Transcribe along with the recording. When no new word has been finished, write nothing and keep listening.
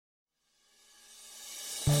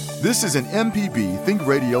This is an MPB Think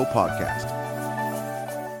Radio podcast.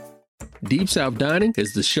 Deep South Dining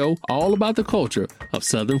is the show all about the culture of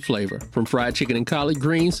Southern flavor, from fried chicken and collard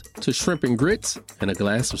greens to shrimp and grits and a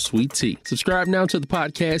glass of sweet tea. Subscribe now to the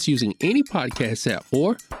podcast using any podcast app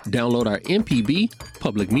or download our MPB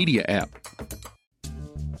public media app.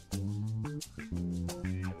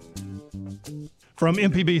 From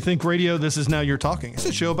MPB Think Radio, this is Now You're Talking. It's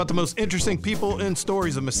a show about the most interesting people and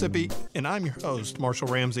stories of Mississippi, and I'm your host, Marshall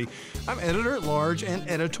Ramsey. I'm editor-at-large and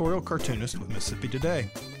editorial cartoonist with Mississippi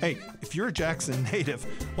Today. Hey, if you're a Jackson native,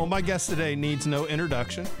 well, my guest today needs no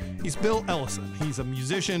introduction. He's Bill Ellison. He's a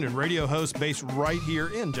musician and radio host based right here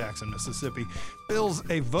in Jackson, Mississippi. Bill's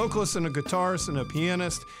a vocalist and a guitarist and a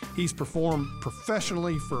pianist. He's performed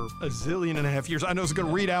professionally for a zillion and a half years. I know it's going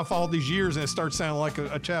to read off all these years and it starts sounding like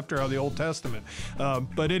a chapter out of the Old Testament.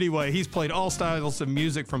 But anyway, he's played all styles of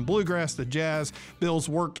music from bluegrass to jazz. Bill's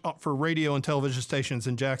worked for radio and television stations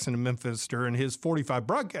in Jackson and Memphis during his 45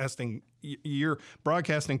 broadcasting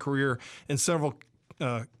career in several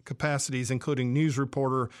capacities, including news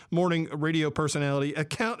reporter, morning radio personality,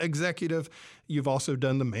 account executive. You've also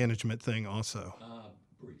done the management thing also.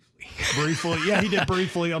 Briefly. Yeah, he did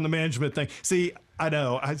briefly on the management thing. See, I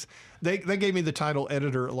know. They gave me the title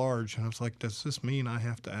editor-at-large, and I was like, does this mean I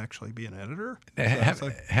have to actually be an editor?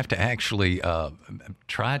 Have to actually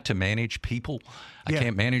try to manage people? I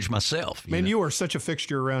can't manage myself. Man, you are such a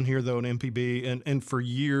fixture around here, though, in MPB, and for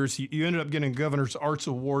years, you ended up getting a Governor's Arts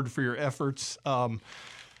Award for your efforts.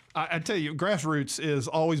 I tell you, Grassroots has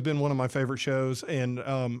always been one of my favorite shows, and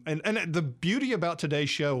the beauty about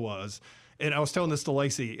today's show was, and I was telling this to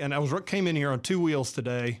Lacey, and came in here on two wheels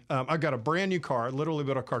today. I got a brand new car. I literally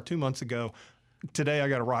bought a car 2 months ago. Today I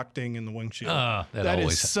got a rock ding in the windshield. That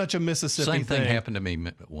is such a Mississippi thing. Same thing happened to me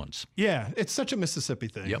once. Yeah, it's such a Mississippi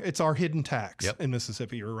thing. Yep. It's our hidden tax in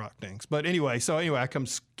Mississippi, or rock dings. But anyway, I come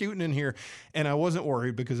scooting in here, and I wasn't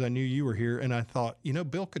worried because I knew you were here, and I thought,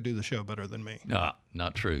 Bill could do the show better than me.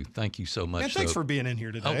 Not true. Thank you so much. And thanks for being in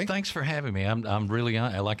here today. Oh, thanks for having me. I'm really,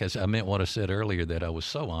 like I said, I meant what I said earlier, that I was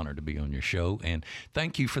so honored to be on your show, and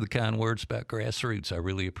thank you for the kind words about Grassroots. I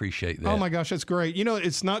really appreciate that. Oh my gosh, that's great.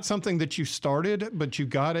 It's not something that you started, but you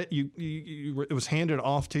got it. It was handed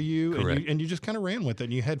off to you, and you just kind of ran with it.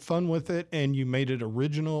 And you had fun with it, and you made it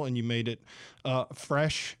original, and you made it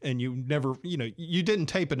fresh, and you never, you didn't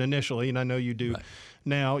tape it initially, and I know you do. Right.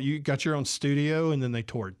 Now you got your own studio, and then they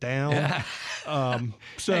tore it down.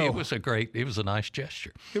 So hey, it was a nice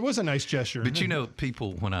gesture. It was a nice gesture. But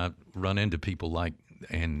people, when I run into people like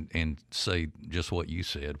and say just what you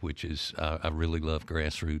said, which is I really love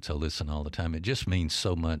Grassroots. I listen all the time. It just means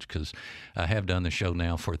so much because I have done the show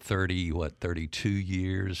now for 32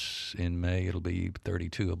 years. In May it'll be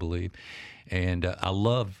 32, I believe, and I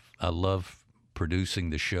love producing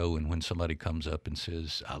the show, and when somebody comes up and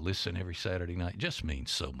says, I listen every Saturday night, it just means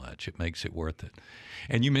so much. It makes it worth it.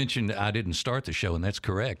 And you mentioned I didn't start the show, and that's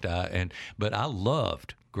correct. But I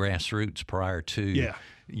loved Grassroots prior to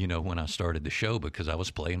when I started the show, because I was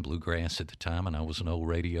playing bluegrass at the time, and I was an old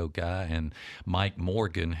radio guy. And Mike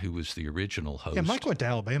Morgan, who was the original host. Yeah, Mike went to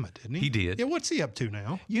Alabama, didn't he? He did. Yeah, what's he up to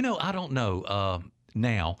now? I don't know.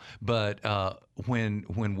 Now, but when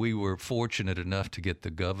we were fortunate enough to get the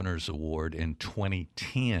Governor's Award in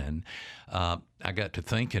 2010, I got to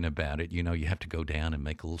thinking about it. You have to go down and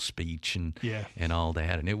make a little speech and all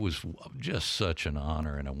that, and it was just such an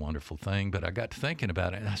honor and a wonderful thing. But I got to thinking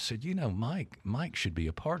about it, and I said, Mike should be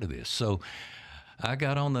a part of this. So I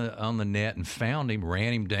got on the net and found him,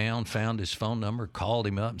 ran him down, found his phone number, called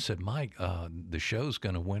him up and said, Mike, the show's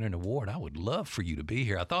going to win an award. I would love for you to be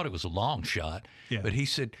here. I thought it was a long shot, but he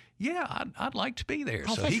said, I'd like to be there.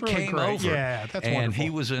 So he really came great. over, yeah, that's and wonderful. he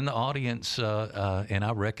was in the audience, and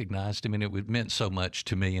I recognized him, and it meant so much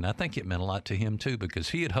to me, and I think it meant a lot to him too, because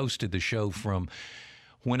he had hosted the show from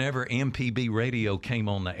whenever MPB radio came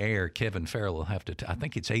on the air. Kevin Farrell will have to, I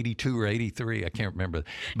think it's 82 or 83, I can't remember.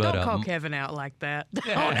 But, don't call Kevin out like that.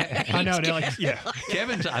 I know,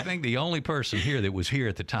 Kevin's, I think, the only person here that was here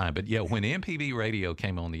at the time. But yeah, when MPB radio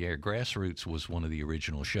came on the air, Grassroots was one of the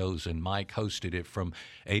original shows, and Mike hosted it from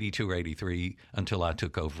 82 or 83 until I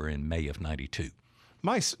took over in May of 92.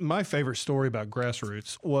 My favorite story about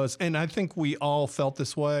Grassroots was, and I think we all felt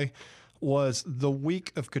this way, was the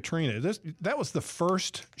week of Katrina. That was the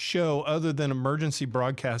first show other than emergency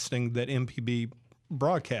broadcasting that MPB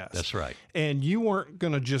broadcast. That's right. And you weren't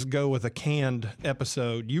going to just go with a canned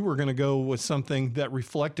episode. You were going to go with something that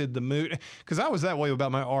reflected the mood. Because I was that way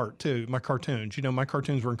about my art, too, my cartoons. My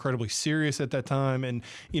cartoons were incredibly serious at that time. And,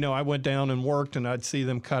 I went down and worked, and I'd see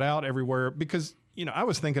them cut out everywhere because I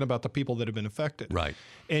was thinking about the people that have been affected. Right.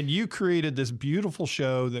 And you created this beautiful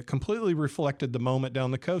show that completely reflected the moment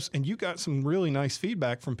down the coast, and you got some really nice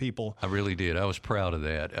feedback from people. I really did. I was proud of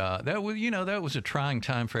that. That was a trying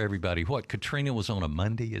time for everybody. Katrina was on a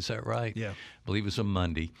Monday, is that right? Yeah. I believe it was a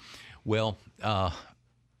Monday. Well,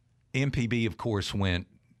 MPB, of course, went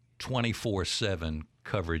 24/7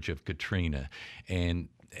 coverage of Katrina, and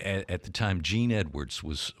at the time, Gene Edwards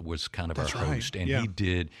was kind of That's our host, right. and Yeah. he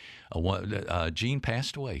did. Gene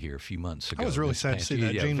passed away here a few months ago. I was really this sad to past see year.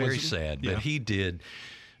 that. Yeah, Gene very was- sad. yeah. But he did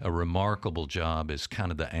a remarkable job as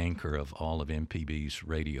kind of the anchor of all of MPB's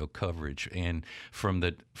radio coverage. And from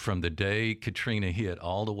the day Katrina hit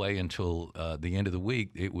all the way until the end of the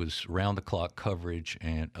week, it was round-the-clock coverage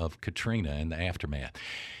of Katrina and the aftermath.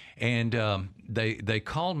 And they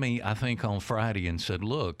called me, I think, on Friday and said,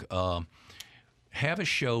 look, have a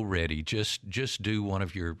show ready. Just do one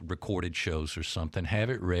of your recorded shows or something. Have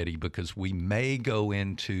it ready because we may go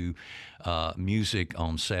into music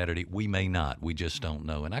on Saturday. We may not. We just don't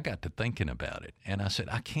know. And I got to thinking about it. And I said,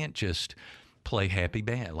 I can't just play happy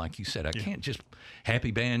band. Like you said, I can't just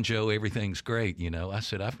happy banjo, everything's great. I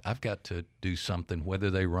said, I've got to do something,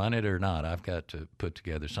 whether they run it or not. I've got to put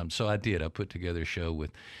together something. So I did. I put together a show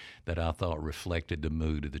that I thought reflected the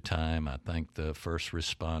mood of the time. I thanked the first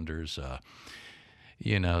responders,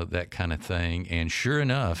 that kind of thing. And sure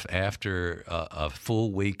enough, after a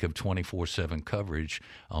full week of 24/7 coverage,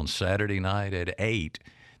 on Saturday night at 8,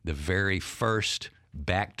 the very first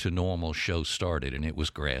Back to Normal show started, and it was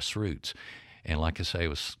Grassroots. And like I say, I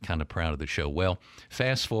was kind of proud of the show. Well,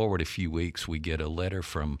 fast forward a few weeks, we get a letter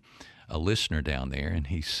from a listener down there, and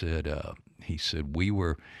he said we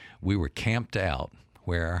were camped out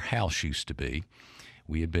where our house used to be.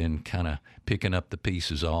 We had been kind of picking up the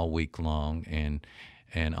pieces all week long, and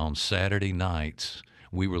on Saturday nights,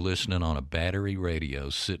 we were listening on a battery radio,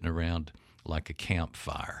 sitting around like a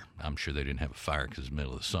campfire. I'm sure they didn't have a fire because it's the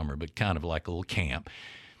middle of the summer, but kind of like a little camp.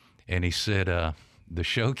 And he said, the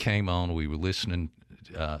show came on, we were listening,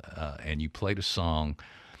 and you played a song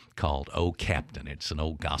called "Oh Captain." It's an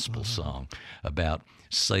old gospel song about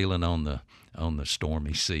sailing on the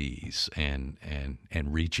stormy seas and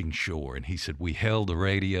reaching shore. And he said, we held the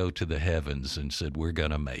radio to the heavens and said, we're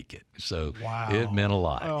going to make it. So Wow. it meant a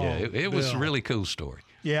lot. Oh, yeah, it was a Bill. really cool story.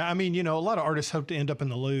 Yeah, I mean, a lot of artists hope to end up in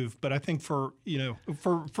the Louvre, but I think for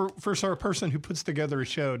a person who puts together a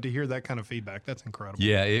show to hear that kind of feedback, that's incredible.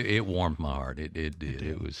 Yeah, it warmed my heart. It did.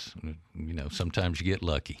 It was, sometimes you get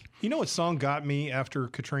lucky. You know what song got me after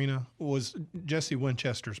Katrina was Jesse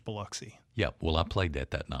Winchester's Biloxi. Yeah, well, I played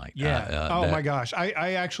that night. Yeah. My gosh.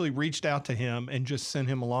 I actually reached out to him and just sent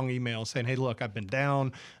him a long email saying, hey, look, I've been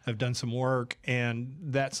down. I've done some work. And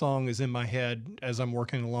that song is in my head as I'm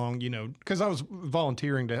working along, because I was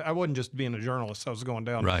volunteering I wasn't just being a journalist. I was going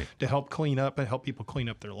down to help clean up and help people clean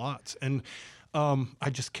up their lots. And I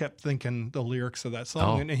just kept thinking the lyrics of that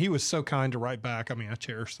song. And he was so kind to write back. I mean, I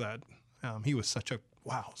cherish that. He was such a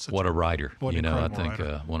what a writer. What an I incredible think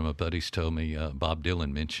writer. one of my buddies told me Bob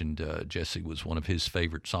Dylan mentioned Jesse was one of his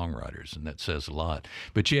favorite songwriters, and that says a lot.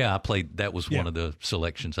 But yeah, I played. That was one of the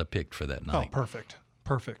selections I picked for that night. Oh,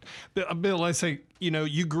 perfect. Bill, I say,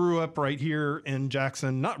 you grew up right here in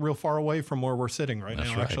Jackson, not real far away from where we're sitting right That's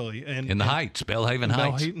now, right. actually. And in the Heights, Bellhaven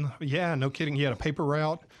Heights. Yeah, no kidding. He had a paper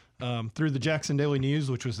route through the Jackson Daily News,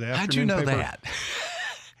 which was the afternoon How'd you know paper. that?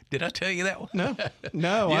 Did I tell you that one?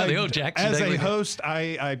 No. Yeah, the old Jackson as Daily a News. host,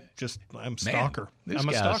 I'm stalker. this I'm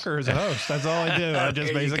a guy's- stalker as a host. That's all I do. I just There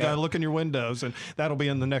you basically go. look in your windows, and that'll be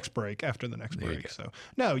in the next break, after the next There you break. go. So,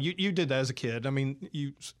 no, you did that as a kid. I mean,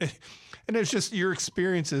 and it's just your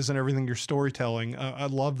experiences and everything, your storytelling. I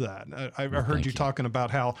love that. I heard thank you you. talking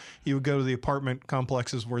about how you would go to the apartment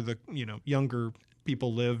complexes where the younger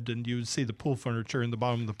people lived, and you would see the pool furniture in the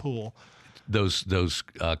bottom of the pool. Those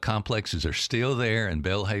complexes are still there in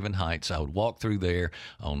Bellhaven Heights. I would walk through there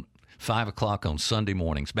on 5 o'clock on Sunday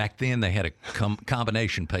mornings. Back then, they had a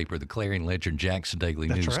combination paper, the Clarion Ledger and Jackson Daily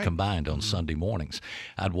That's News right. combined on Sunday mornings.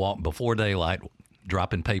 I'd walk before daylight,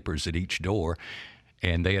 dropping papers at each door.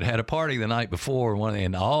 And they had a party the night before,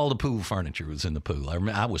 and all the pool furniture was in the pool. I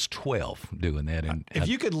remember I was 12 doing that, and If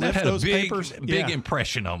you could that lift had those a big, papers, big yeah.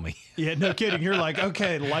 impression on me. Yeah, no kidding. You're like,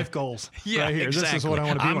 okay, life goals. Yeah, right here. exactly. This is what I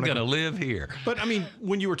want to be. I'm when I going to grow- live here. But I mean,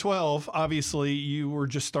 when you were 12, obviously you were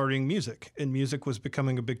just starting music, and music was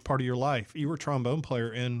becoming a big part of your life. You were a trombone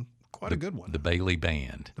player in quite a good one. The Bailey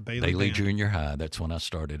Band. The Bailey Band. Junior High. That's when I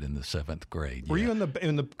started in the 7th grade. Were yeah. you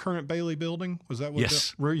in the current Bailey building? Was that what?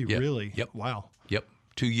 Yes. Were you Yep. really? Yep. Wow. Yep.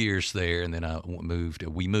 2 years there, and then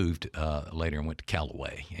we moved later and went to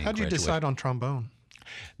Callaway. And How'd you graduated. decide on trombone?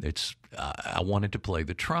 I wanted to play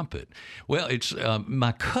the trumpet. Well, it's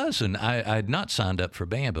my cousin. I had not signed up for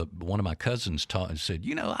band, but one of my cousins taught and said,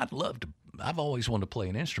 I've always wanted to play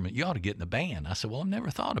an instrument. You ought to get in the band. I said, well, I've never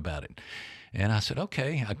thought about it. And I said,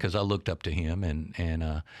 okay, because I looked up to him, and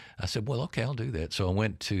I said, well, okay, I'll do that. So I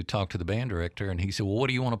went to talk to the band director, and he said, well, what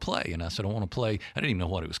do you want to play? And I said, I want to play, I didn't even know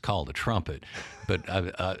what it was called, the trumpet, but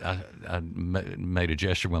I made a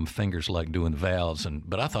gesture with my fingers like doing the valves,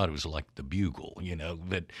 but I thought it was like the bugle,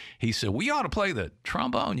 But he said, well, you ought to play the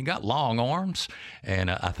trombone. You got long arms.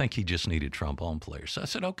 And I think he just needed trombone players. So I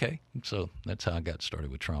said, okay. So that's how I got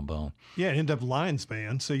started with trombone. Yeah, it ended up Lions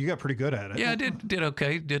band, so you got pretty good at it. Yeah, I did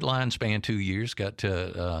okay. Did Lions band 2 years. Got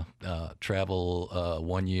to travel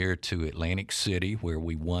 1 year to Atlantic City, where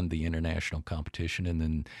we won the international competition, and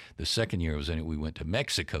then the second year I was in it, we went to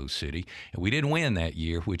Mexico City, and we didn't win that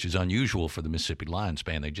year, which is unusual for the Mississippi Lions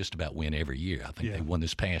band. They just about win every year. I think they won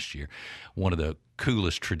this past year. One of the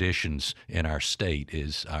coolest traditions in our state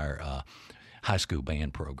is our high school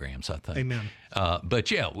band programs, I think. Amen.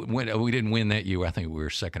 But yeah, we didn't win that year. I think we were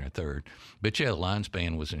second or third. But yeah, the Lions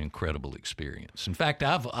band was an incredible experience. In fact,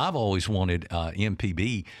 I've always wanted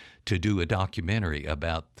MPB to do a documentary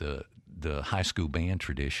about the high school band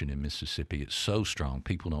tradition in Mississippi. It's so strong.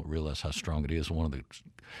 People don't realize how strong it is. One of the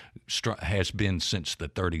has been since the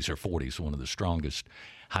 30s or 40s, one of the strongest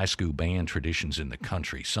high school band traditions in the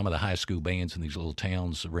country. Some of the high school bands in these little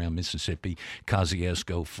towns around Mississippi,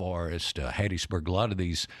 Kosciuszko, Forest, Hattiesburg, a lot of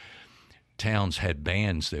these towns had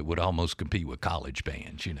bands that would almost compete with college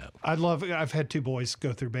bands, I've had two boys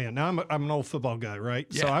go through band. Now, I'm an old football guy, right?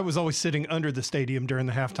 Yeah. So I was always sitting under the stadium during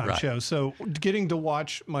the halftime show. So getting to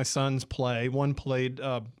watch my sons play, one played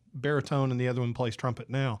baritone and the other one plays trumpet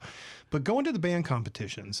now. But going to the band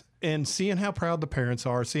competitions and seeing how proud the parents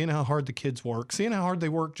are, seeing how hard the kids work, seeing how hard they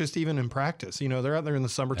work just even in practice. They're out there in the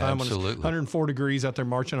summertime when it's 104 degrees out there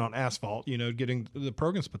marching on asphalt, getting the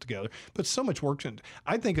programs put together. But so much work.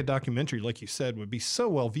 I think a documentary, like you said, would be so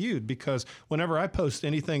well viewed, because whenever I post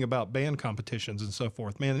anything about band competitions and so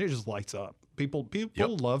forth, man, it just lights up. People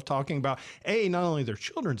love talking about, not only their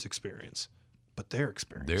children's experience, but their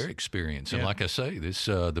experience. And like I say, this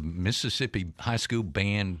the Mississippi high school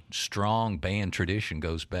band, strong band tradition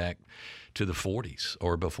goes back to the 40s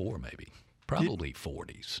or before, maybe. Probably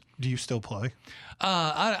 40s. Do you still play?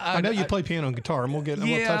 I know you play piano and guitar, and we'll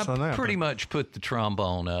touch on that. I pretty much put the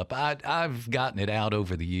trombone up. I've gotten it out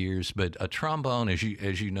over the years, but a trombone, as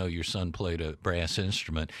you know, your son played a brass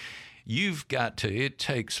instrument. You've got to, it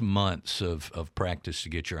takes months of practice to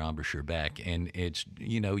get your embouchure back. And it's,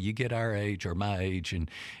 you get our age or my age, and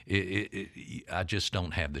I just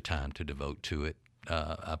don't have the time to devote to it.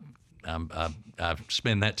 I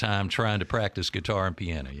spend that time trying to practice guitar and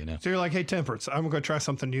piano, So you're like, hey, Temperance, I'm going to try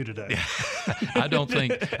something new today. I don't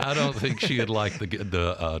think she would like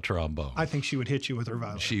the trombone. I think she would hit you with her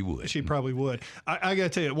violin. She would. She probably would. I got to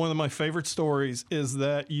tell you, one of my favorite stories is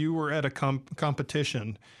that you were at a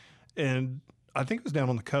competition, and I think it was down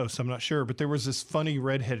on the coast. I'm not sure, but there was this funny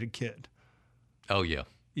redheaded kid. Oh, yeah.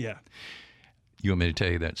 Yeah. You want me to tell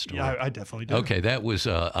you that story? Yeah, I definitely do. Okay, that was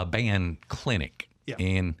a band clinic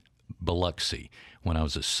in Biloxi when I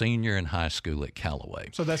was a senior in high school at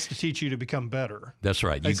Callaway. So that's to teach you to become better. That's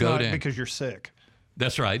right. It's not because you're sick.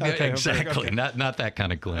 That's right. Okay, exactly. okay. Not that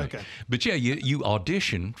kind of clinic. Okay. But yeah, you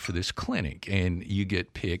audition for this clinic, and you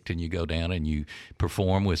get picked, and you go down and you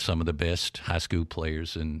perform with some of the best high school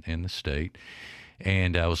players in the state.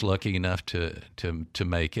 And I was lucky enough to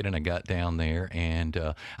make it, and I got down there,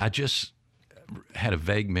 and I just had a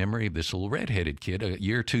vague memory of this little redheaded kid, a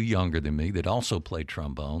year or two younger than me, that also played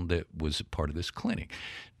trombone, that was part of this clinic.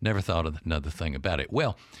 Never thought of another thing about it.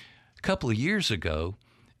 Well, a couple of years ago,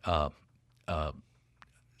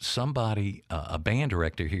 somebody, a band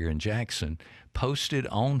director here in Jackson, posted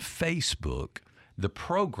on Facebook the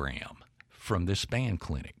program from this band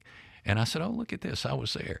clinic. And I said, "Oh, look at this! I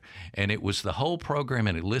was there." And it was the whole program,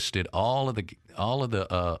 and it listed all of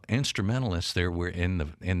the instrumentalists there were in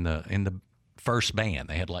the first band.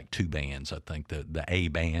 They had like two bands, I think, the A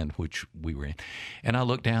band, which we were in. And I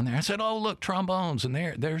looked down there. I said, "Oh, look, trombones!" And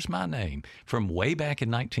there's my name from way back in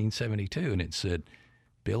 1972, and it said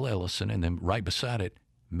Bill Ellison, and then right beside it,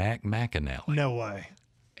 Mac McAnally. No way.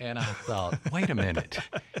 And I thought, wait a minute.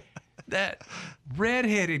 That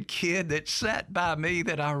redheaded kid that sat by me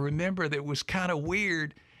that I remember that was kind of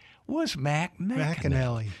weird was Mac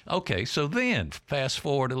McAnally. Okay, so then fast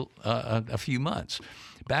forward a few months.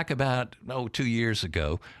 Back about 2 years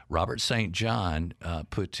ago, Robert St. John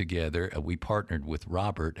put together, we partnered with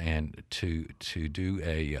Robert and to do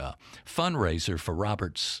a fundraiser for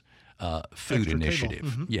Robert's food Extra initiative. Table.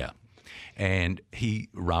 Mm-hmm. Yeah. And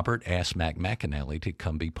Robert asked Mac McAnally to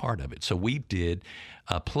come be part of it. So we did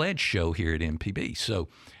a pledge show here at MPB. So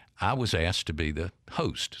I was asked to be the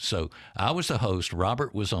host. So I was the host,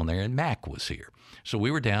 Robert was on there, and Mac was here. So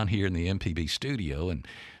we were down here in the MPB studio, and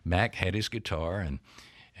Mac had his guitar, and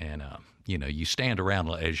you stand around,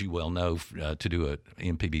 as you well know, to do an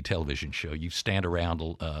MPB television show. You stand around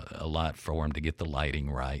a lot for him to get the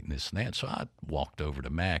lighting right and this and that. So I walked over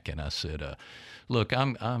to Mac and I said, "Look,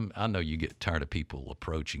 I know you get tired of people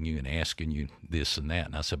approaching you and asking you this and that."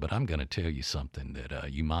 And I said, "But I'm going to tell you something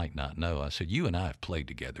that you might not know." I said, "You and I have played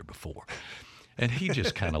together before." And he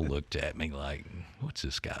just kind of looked at me like, "What's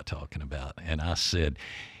this guy talking about?" And I said,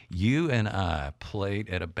 "You and I played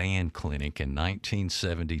at a band clinic in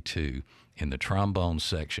 1972 in the trombone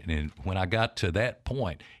section." And when I got to that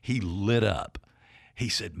point, he lit up. He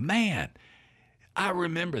said, "Man, I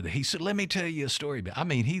remember that." He said, "Let me tell you a story."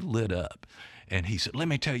 He lit up. And he said, "Let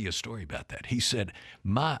me tell you a story about that." He said,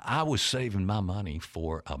 I was saving my money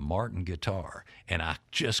for a Martin guitar, and I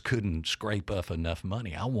just couldn't scrape up enough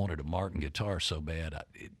money. I wanted a Martin guitar so bad,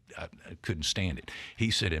 I couldn't stand it.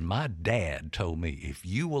 He said, "And my dad told me, if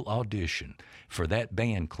you will audition for that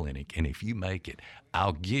band clinic, and if you make it,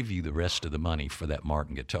 I'll give you the rest of the money for that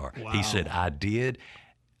Martin guitar." Wow. He said, "I did.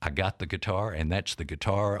 I got the guitar, and that's the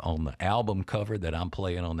guitar on the album cover that I'm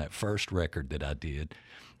playing on that first record that I did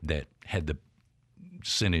that had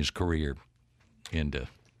sent his career into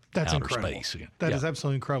outer incredible. Space." That is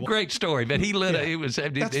absolutely incredible. Great story, but he lit up.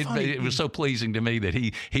 It was so pleasing to me that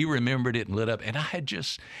he remembered it and lit up. And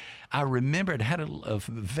I remembered, had a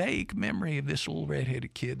vague memory of this little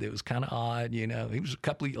redheaded kid that was kind of odd. He was a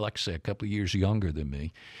couple of years younger than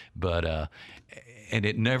me, but and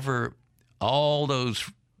it never, all those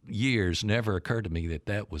years, never occurred to me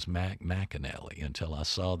that was Mac McAnally until I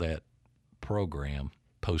saw that program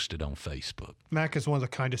posted on Facebook. Mac is one of the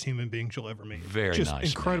kindest human beings you'll ever meet. Very just nice,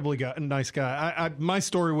 incredibly nice guy. My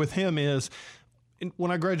story with him is,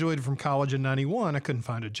 when I graduated from college in 91, I couldn't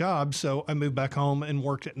find a job, so I moved back home and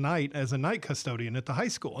worked at night as a night custodian at the high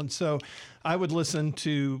school. And so I would listen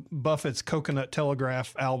to Buffett's Coconut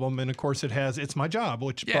Telegraph album, and of course it has "It's My Job,"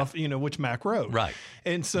 which which Mac wrote. Right.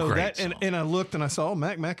 And so and I looked and I saw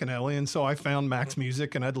Mac McAnally, and so I found Mac's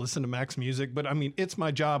music and I'd listen to Mac's music. But "It's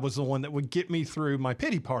My Job" was the one that would get me through my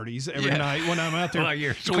pity parties every night when I'm out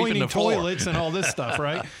there cleaning toilets and all this stuff,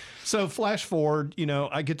 right? So flash forward,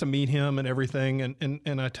 I get to meet him and everything,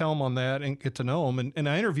 and I tell him on that and get to know him. And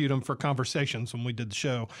I interviewed him for Conversations when we did the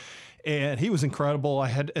show. And he was incredible. I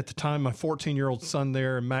had, at the time, my 14-year-old son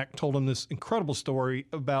there, and Mac told him this incredible story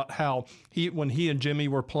about how when he and Jimmy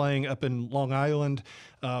were playing up in Long Island,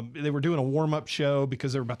 they were doing a warm-up show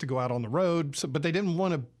because they were about to go out on the road, but they didn't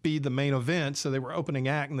want to be the main event, so they were opening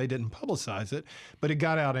act, and they didn't publicize it, but it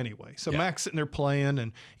got out anyway. So Mac's sitting there playing,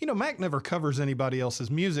 and, Mac never covers anybody else's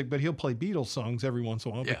music, but he'll play Beatles songs every once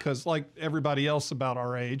in a while because, like everybody else about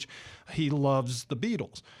our age, he loves the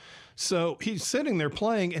Beatles. So he's sitting there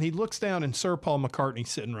playing, and he looks down, and Sir Paul McCartney's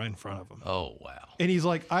sitting right in front of him. Oh, wow. And he's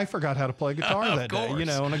like, "I forgot how to play guitar that day."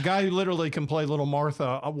 And a guy who literally can play Little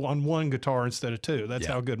Martha on one guitar instead of two. That's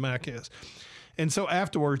how good Mac is. And so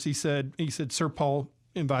afterwards, he said Sir Paul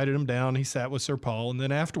invited him down. He sat with Sir Paul, and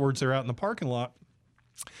then afterwards, they're out in the parking lot.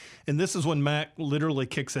 And this is when Mac literally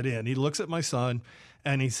kicks it in. He looks at my son,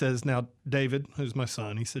 and he says, "Now, David," who's my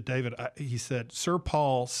son, he said, "David," he said, "Sir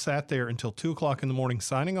Paul sat there until 2:00 in the morning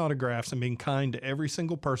signing autographs and being kind to every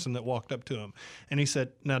single person that walked up to him." And he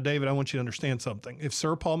said, "Now, David, I want you to understand something. If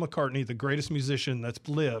Sir Paul McCartney, the greatest musician that's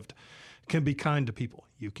lived, can be kind to people,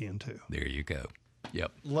 you can too." There you go.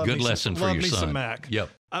 Yep. Good lesson for your son. Some Mac. Yep.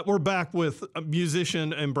 We're back with a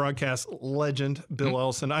musician and broadcast legend, Bill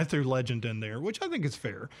Ellison. I threw legend in there, which I think is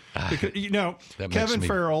fair. Because, Kevin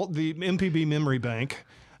Farrell, the MPB Memory Bank,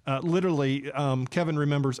 literally, Kevin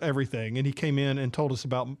remembers everything. And he came in and told us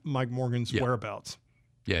about Mike Morgan's whereabouts.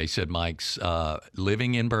 Yeah, he said Mike's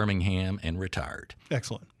living in Birmingham and retired.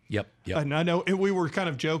 Excellent. Yep. And I know we were kind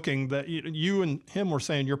of joking that you and him were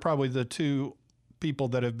saying you're probably the two people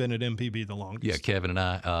that have been at MPB the longest. Yeah, Kevin and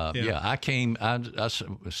I. I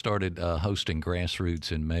started hosting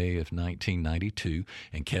Grassroots in May of 1992,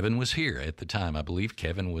 and Kevin was here at the time. I believe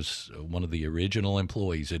Kevin was one of the original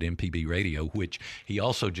employees at MPB Radio, which he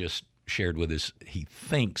also just shared with us. He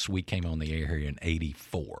thinks we came on the air here in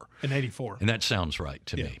 84. In 84. And that sounds right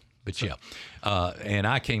to me. But and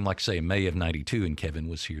I came, like I say, in May of 92, and Kevin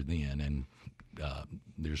was here then, and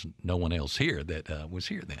there's no one else here that was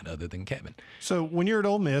here then other than Kevin. So when you're at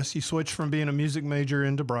Ole Miss, you switched from being a music major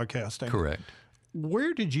into broadcasting. Correct.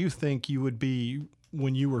 Where did you think you would be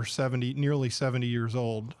when you were nearly 70 years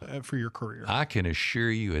old for your career? I can assure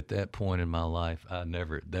you at that point in my life,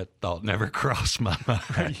 that thought never crossed my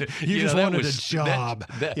mind. You just wanted a job.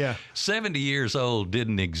 70 years old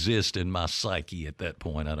didn't exist in my psyche at that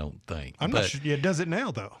point, I don't think. I'm not sure. Yeah, does it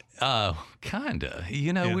now, though? Kinda.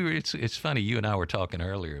 It's funny. You and I were talking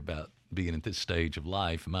earlier about being at this stage of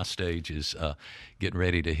life. My stage is getting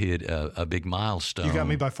ready to hit a big milestone. You got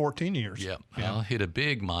me by 14 years. Yeah. I'll hit a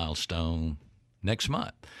big milestone next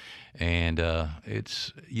month. And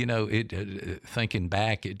it's, thinking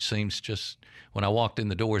back, it seems just when I walked in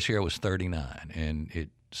the doors here, I was 39, and it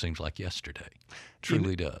seems like yesterday.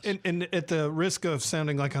 Truly does. And at the risk of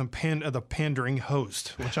sounding like I'm the pandering host,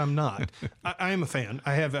 which I'm not, I am a fan.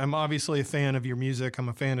 I'm obviously a fan of your music. I'm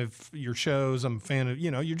a fan of your shows. I'm a fan of,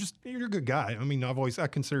 you're a good guy. I mean, I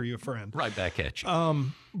consider you a friend. Right back at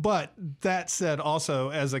you. But that said, also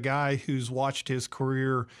as a guy who's watched his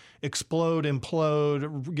career explode,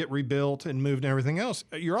 implode, get rebuilt, and moved and everything else,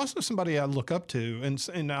 you're also somebody I look up to,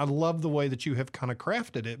 and I love the way that you have kind of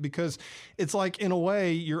crafted it, because it's like, in a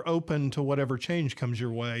way, you're open to whatever change comes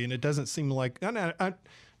your way, and it doesn't seem like.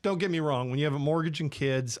 Don't get me wrong. When you have a mortgage and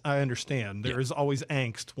kids, I understand. There is always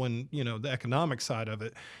angst when, the economic side of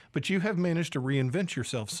it. But you have managed to reinvent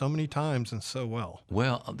yourself so many times and so well.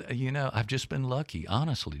 Well, I've just been lucky,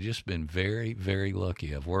 honestly, just been very, very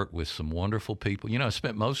lucky. I've worked with some wonderful people. I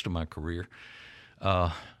spent most of my career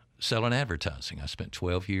selling advertising. I spent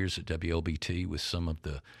 12 years at WLBT with some of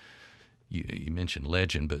the, you mentioned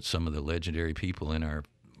legend, but some of the legendary people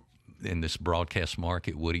in this broadcast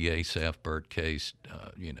market, Woody Asaph, Bert Case,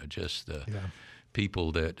 just the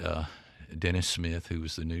people that Dennis Smith, who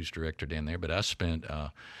was the news director down there. But I spent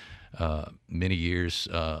many years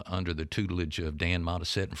under the tutelage of Dan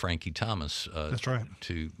Modisette and Frankie Thomas. That's right.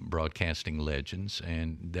 Two broadcasting legends,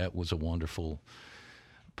 and that was a wonderful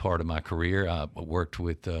part of my career. I worked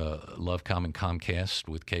with Lovecom and Comcast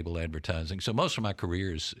with cable advertising. So most of my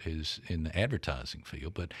career is in the advertising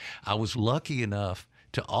field. But I was lucky enough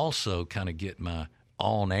to also kind of get my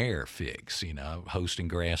on-air fix, hosting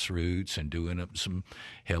Grassroots and doing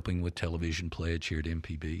helping with Television Pledge here at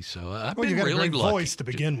MPB. So I've been you got really a great lucky. voice to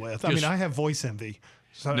begin with. I have voice envy.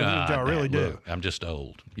 So I really do. Look, I'm just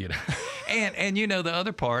old, And the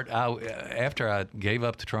other part, after I gave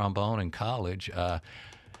up the trombone in college,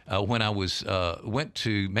 when I went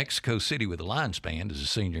to Mexico City with the Lions Band as a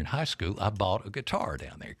senior in high school, I bought a guitar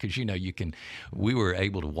down there because we were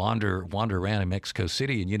able to wander around in Mexico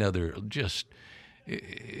City, and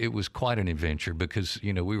it was quite an adventure because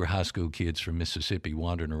we were high school kids from Mississippi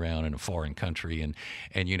wandering around in a foreign country, and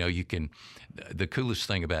the coolest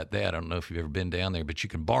thing about that, I don't know if you've ever been down there, but you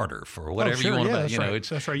can barter for whatever you want. Yeah,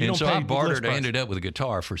 that's right. And so I bartered. I ended up with a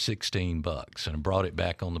guitar for $16, and I brought it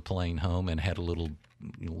back on the plane home and had a little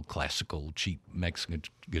classical cheap Mexican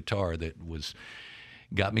guitar that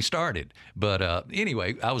got me started. But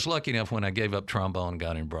anyway, I was lucky enough when I gave up trombone and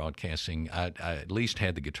got in broadcasting, I at least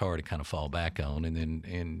had the guitar to kind of fall back on. And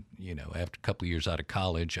then, after a couple of years out of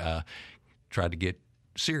college, I tried to get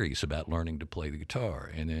serious about learning to play the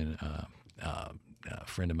guitar. And then a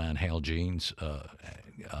friend of mine, Hal Jeans,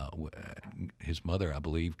 his mother, I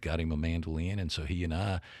believe, got him a mandolin, and so he and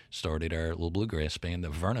I started our little bluegrass band, the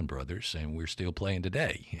Vernon Brothers, and we're still playing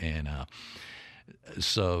today. And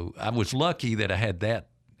so I was lucky that I had that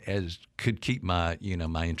could keep my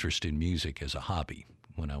my interest in music as a hobby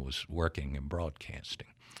when I was working in broadcasting.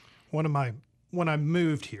 When I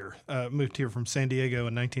moved here from San Diego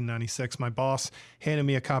in 1996, my boss handed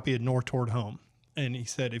me a copy of North Toward Home. And he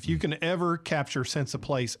said, if you can ever capture sense of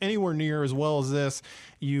place anywhere near as well as this,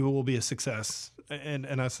 you will be a success.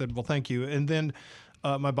 And I said, well, thank you. And then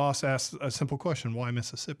my boss asked a simple question, why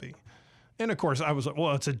Mississippi? And of course I was like,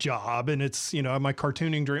 well, it's a job and it's, my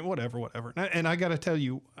cartooning dream, whatever. And I got to tell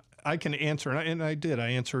you, I can answer, and I did. I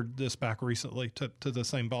answered this back recently to the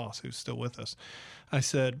same boss who's still with us. I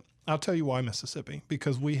said, I'll tell you why Mississippi,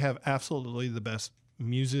 because we have absolutely the best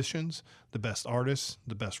musicians, the best artists,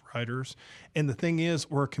 the best writers. And the thing is,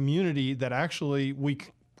 we're a community that actually we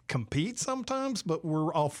compete sometimes, but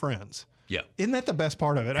we're all friends. Yeah. Isn't that the best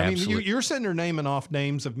part of it? Absolutely. I mean, you're sitting there naming off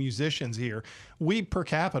names of musicians here. We per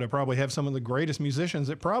capita probably have some of the greatest musicians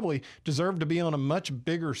that probably deserve to be on a much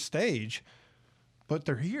bigger stage, but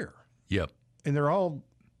they're here. Yep. And they're all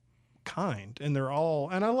kind, and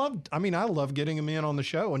I love getting them in on the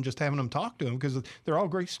show and just having them talk to them because they're all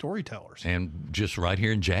great storytellers. And just right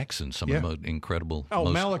here in Jackson, some of the most incredible.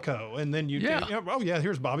 Malico, and then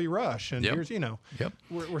here's Bobby Rush, and here's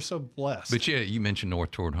we're so blessed. But you mentioned North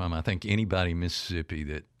Toward Home. I think anybody in Mississippi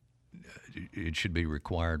that it should be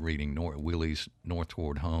required reading Willie's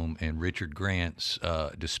Northward Home and Richard Grant's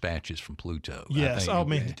Dispatches from Pluto. Yes. Oh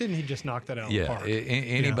man, didn't he just knock that out of the park?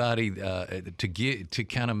 Anybody to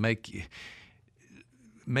kind of make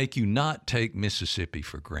you not take Mississippi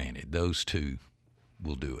for granted. Those two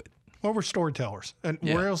will do it. Well, we're storytellers, and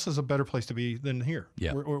where else is a better place to be than here?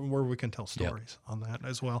 Yeah. Where we can tell stories on that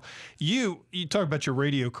as well. You talk about your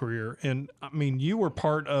radio career, and I mean, you were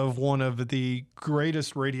part of one of the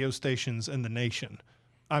greatest radio stations in the nation.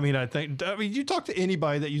 I mean, you talk to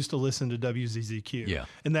anybody that used to listen to WZZQ,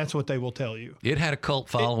 and that's what they will tell you. It had a cult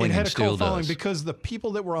following. It had and a cult still following does. because the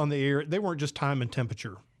people that were on the air, they weren't just time and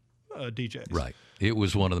temperature DJs. Right. It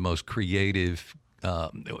was one of the most creative.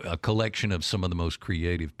 A collection of some of the most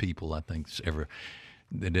creative people I think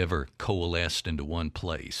that ever coalesced into one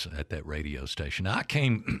place at that radio station. I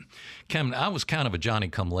was kind of a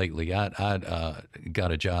Johnny-come-lately. I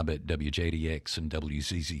got a job at WJDX and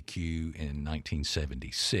WZZQ in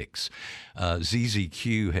 1976.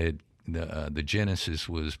 ZZQ had the genesis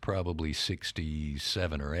was probably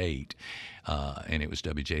 67 or 8, and it was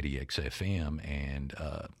WJDX FM, and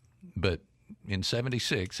but in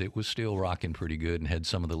 76, it was still rocking pretty good and had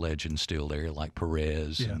some of the legends still there, like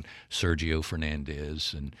Perez and Sergio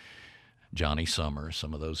Fernandez and Johnny Summer,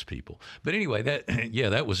 some of those people. But anyway,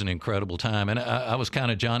 that was an incredible time. And I was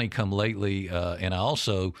kind of Johnny-come-lately, and I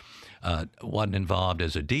also wasn't involved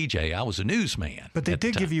as a DJ. I was a newsman. But they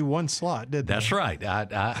did give you one slot, didn't they? That's right.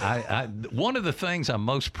 I one of the things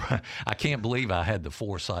I can't believe I had the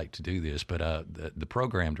foresight to do this, but the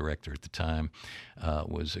program director at the time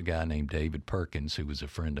was a guy named David Perkins, who was a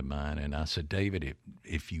friend of mine. And I said, David,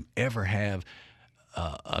 if you ever have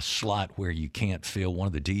a slot where you can't fill, one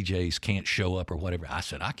of the DJs can't show up or whatever, I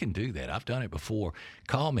said, I can do that. I've done it before.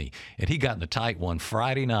 Call me. And he got in a tight one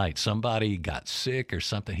Friday night. Somebody got sick or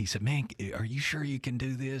something. He said, man, are you sure you can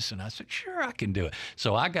do this? And I said, sure, I can do it.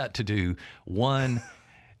 So I got to do one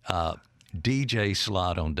DJ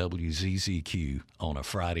slot on WZZQ on a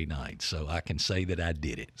Friday night. So I can say that I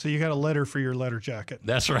did it. So you got a letter for your letter jacket.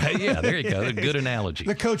 That's right. Yeah, there you go. Good analogy.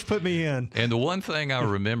 The coach put me in. And the one thing I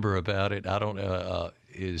remember about it,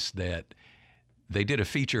 is that they did a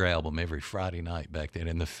feature album every Friday night back then,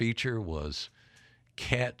 and the feature was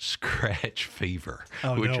Cat Scratch Fever,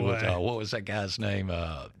 which was what was that guy's name?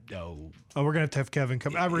 We're gonna have Kevin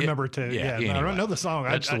come. I remember it too. Yeah, anyway, I don't know the song.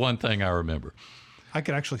 That's the one thing I remember. I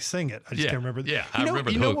could actually sing it. I just can't remember. Yeah, I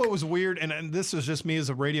remember the hook. hook. You know what was weird, and this is just me as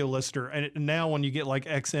a radio listener, and now when you get like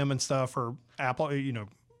XM and stuff or Apple,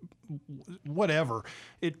 whatever,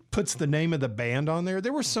 it puts the name of the band on there.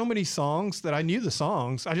 There were so many songs that I knew the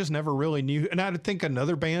songs. I just never really knew. And I'd think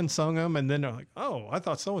another band sung them, and then they're like, oh, I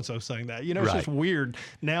thought so-and-so sang that. It's just weird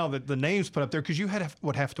now that the name's put up there because you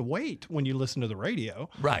would have to wait when you listen to the radio.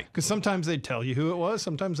 Right. Because sometimes they'd tell you who it was.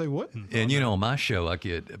 Sometimes they wouldn't. And, on my show, I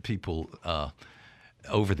get people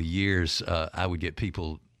over the years, I would get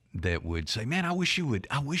people that would say, man, I wish you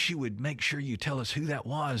would make sure you tell us who that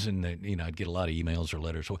was. And I'd get a lot of emails or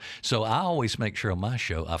letters. So I always make sure on my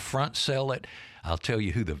show, I front sell it. I'll tell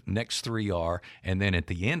you who the next 3 are. And then at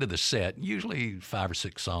the end of the set, usually 5 or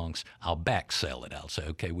 6 songs, I'll back sell it. I'll say,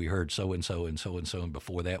 okay, we heard so-and-so and so-and-so, and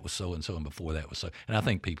before that was so-and-so, and before that was so. And I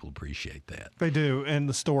think people appreciate that. They do. And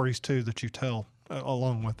the stories too that you tell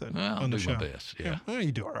along with it on the show. I'll do my best. Yeah. Well,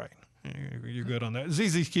 you do all right. You're good on that.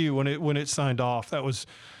 ZZQ, when it signed off, that was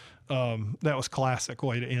classic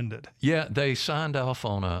way to end it. Yeah, they signed off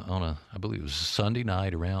on a I believe it was a Sunday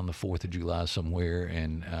night around the 4th of July somewhere,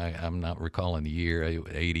 and I'm not recalling the year,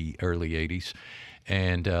 early 80s,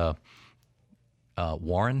 and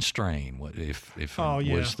Warren Strain, was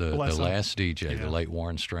the last DJ, the late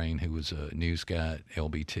Warren Strain, who was a news guy at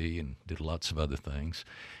LBT and did lots of other things.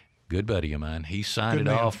 Good buddy of mine. He signed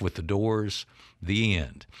off with the Doors, the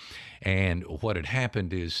end. And what had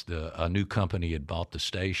happened is a new company had bought the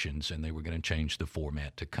stations, and they were going to change the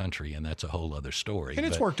format to country, and that's a whole other story. And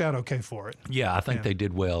it's worked out okay for it. Yeah, I think they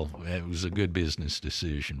did well. It was a good business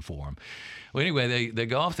decision for them. Well, anyway, they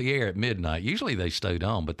go off the air at midnight. Usually they stayed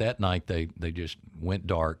on, but that night they just went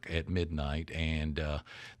dark at midnight. And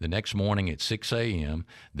the next morning at 6 a.m.,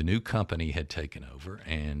 the new company had taken over,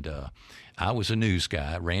 and I was a news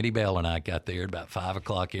guy. Randy Bell and I got there at about 5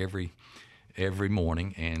 o'clock every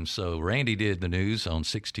morning, and so Randy did the news on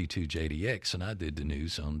 62 JDX, and I did the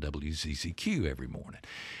news on WZZQ every morning.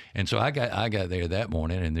 And so I got there that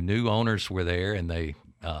morning, and the new owners were there, and they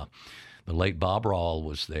the late Bob Rawl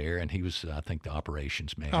was there, and he was, I think, the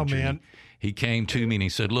operations manager. Oh, man. He came to me and he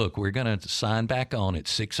said, look, we're going to sign back on at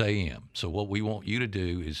 6 a.m. So what we want you to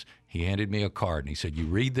do is, he handed me a card, and he said, you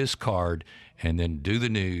read this card and then do the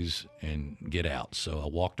news and get out. So I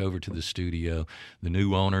walked over to the studio. The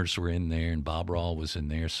new owners were in there, and Bob Rawl was in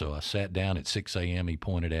there. So I sat down at 6 a.m. He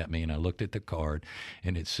pointed at me, and I looked at the card,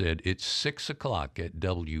 and it said, it's 6 o'clock at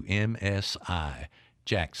WMSI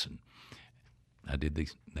Jackson. I did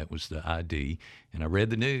that was the ID, and I read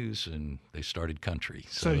the news, and they started country.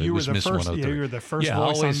 So you were the Miss first. 103. Yeah, you were the first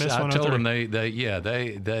voice on Miss 103. I told them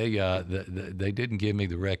they didn't give me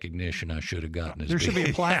the recognition I should have gotten. There should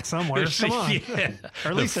be a plaque somewhere. Come on, yeah.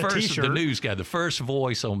 or at least a T-shirt. The news guy, the first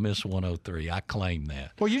voice on Miss 103. I claim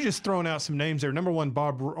that. Well, you're just throwing out some names there. Number one,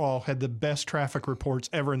 Bob Rawl had the best traffic reports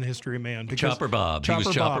ever in the history of man. Chopper Bob. He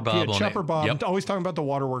was Chopper Bob on Chopper it. Bob. Yep. Always talking about the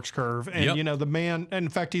waterworks curve, and Yep. you know the man. And in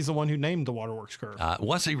fact, he's the one who named the waterworks curve.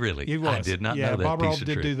 Was he really? He was. I did not know that. Bob piece Rawl of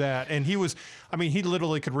did trick. do that, and he was. I mean, he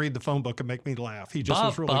literally could read the phone book and make me laugh. He just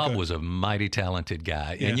was really Bob good. was a mighty talented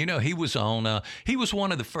guy, and you know he was on. He was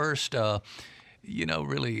one of the first.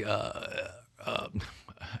 Really.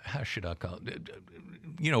 How should I call it?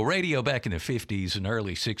 Radio back in the 50s and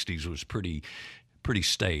early 60s was pretty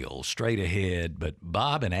stale, straight ahead. But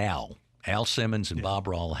Bob and Al Simmons and Bob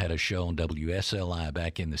Rawl had a show on WSLI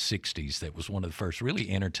back in the 60s that was one of the first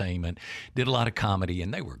really entertainment, did a lot of comedy,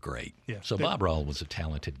 and they were great. Yeah. So Bob Rawl was a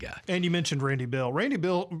talented guy. And you mentioned Randy Bill. Randy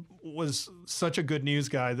Bill was such a good news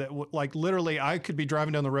guy that, like, literally I could be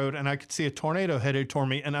driving down the road and I could see a tornado headed toward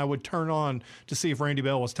me, and I would turn on to see if Randy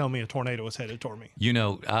Bill was telling me a tornado was headed toward me. You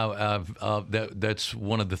know, that's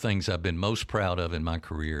one of the things I've been most proud of in my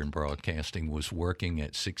career in broadcasting was working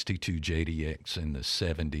at 62 JDX in the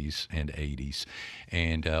 70s and 80s,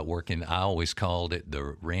 and working. I always called it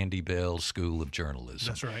the Randy Bell School of Journalism.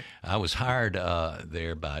 That's right. I was hired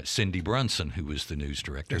there by Cindy Brunson, who was the news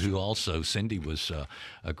director. Cindy was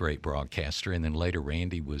a great broadcaster, and then later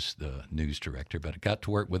Randy was the news director. But I got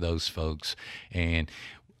to work with those folks, and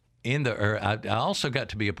I also got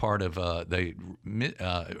to be a part of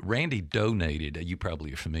Randy donated, you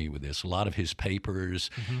probably are familiar with this, a lot of his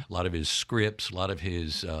papers, a lot of his scripts, a lot of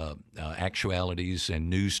his actualities and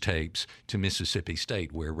news tapes to Mississippi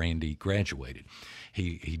State, where Randy graduated.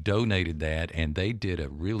 He donated that, and they did a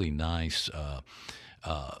really nice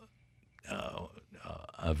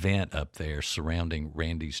event up there surrounding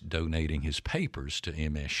Randy's donating his papers to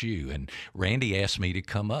MSU. And Randy asked me to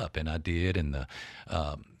come up, and I did, and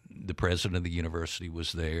the president of the university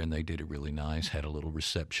was there, and they did it really nice, had a little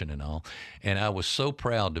reception and all. And I was so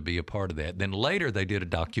proud to be a part of that. Then later they did a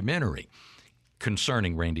documentary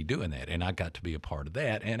concerning Randy doing that, and I got to be a part of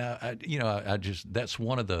that. And I just that's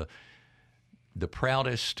one of the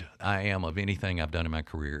proudest I am of anything I've done in my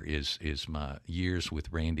career is my years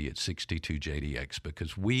with Randy at 62 JDX,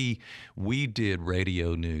 because we did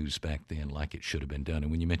radio news back then like it should have been done.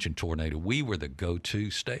 And when you mentioned tornado, we were the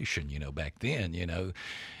go-to station, back then.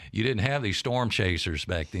 You didn't have these storm chasers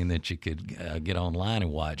back then that you could get online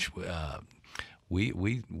and watch.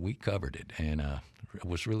 We covered it, and I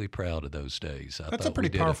was really proud of those days. That's a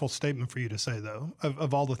pretty powerful statement for you to say, though,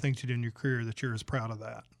 of all the things you did in your career, that you're as proud of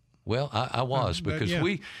that. Well, I was, because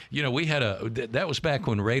we had that was back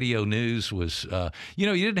when radio news was, you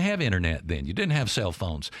didn't have internet then. You didn't have cell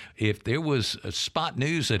phones. If there was a spot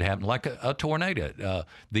news that happened, like a tornado,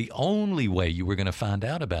 the only way you were going to find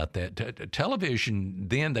out about that, television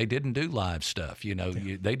then, they didn't do live stuff.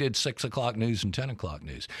 They did 6 o'clock news and 10 o'clock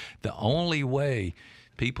news. The only way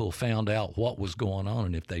people found out what was going on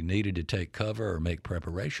and if they needed to take cover or make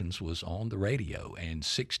preparations was on the radio, and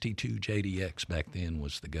 62 JDX back then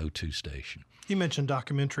was the go-to station. You mentioned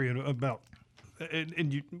documentary about,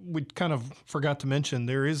 and we kind of forgot to mention,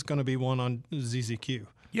 there is going to be one on ZZQ.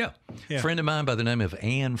 Yeah. A friend of mine by the name of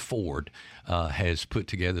Ann Ford has put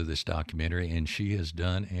together this documentary, and she has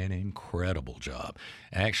done an incredible job.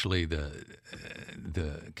 Actually, the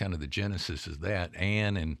kind of the genesis is that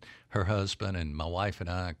Ann and her husband and my wife and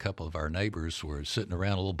I, a couple of our neighbors, were sitting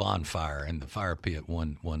around a little bonfire in the fire pit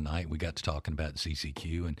one night. We got to talking about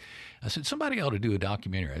ZZQ, and I said, somebody ought to do a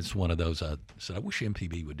documentary. It's one of those I said I wish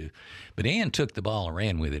MPB would do. But Ann took the ball and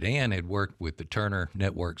ran with it. Ann had worked with the Turner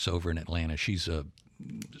Networks over in Atlanta. She's a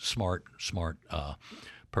smart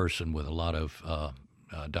person with a lot of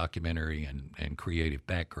documentary and creative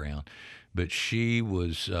background, but she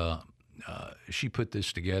put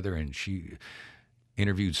this together, and she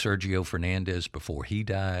interviewed Sergio Fernandez before he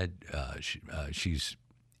died. She's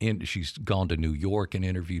gone to New York and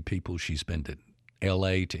interviewed people. She's been to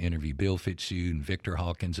L.A. to interview Bill Fitzhugh and Victor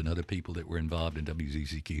Hawkins and other people that were involved in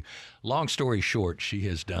WZZQ. Long story short, she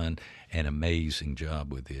has done an amazing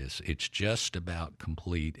job with this. It's just about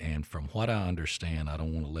complete, and from what I understand, I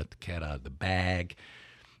don't want to let the cat out of the bag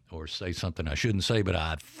or say something I shouldn't say, but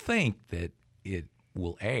I think that it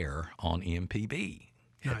will air on MPB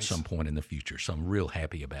at some point in the future. So I'm real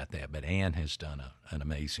happy about that. But Ann has done an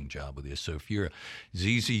amazing job with this. So if you're a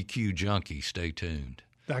ZZQ junkie, stay tuned.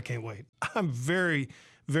 I can't wait. I'm very,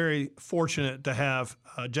 very fortunate to have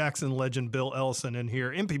Jackson legend Bill Ellison in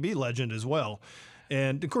here, MPB legend as well.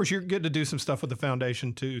 And, of course, you're getting to do some stuff with the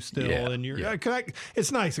foundation, too, still. Yeah, and it's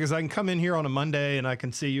nice because I can come in here on a Monday and I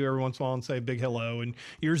can see you every once in a while and say big hello. And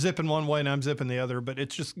you're zipping one way and I'm zipping the other. But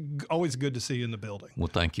it's just always good to see you in the building. Well,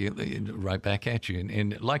 thank you. Right back at you.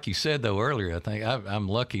 And like you said, though, earlier, I think I'm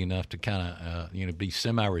lucky enough to kind of, be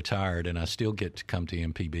semi-retired. And I still get to come to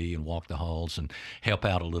MPB and walk the halls and help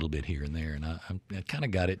out a little bit here and there. And I kind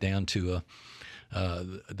of got it down to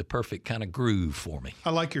the perfect kind of groove for me. I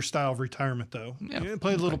like your style of retirement, though. Yeah. You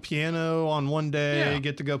play a little piano on one day, Yeah.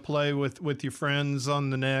 get to go play with your friends on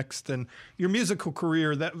the next. And your musical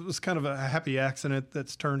career, that was kind of a happy accident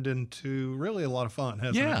that's turned into really a lot of fun,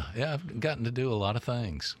 hasn't it? Yeah, I've gotten to do a lot of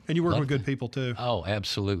things. And you work with good people, too. Oh,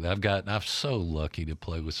 absolutely. I'm so lucky to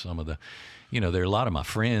play with some of the, there are a lot of my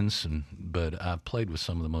friends, but I've played with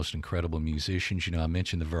some of the most incredible musicians. I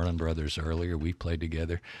mentioned the Vernon Brothers earlier. We played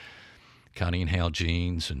together. Connie and Hal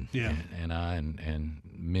Jeans and I and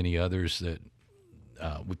many others that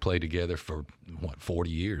we played together for 40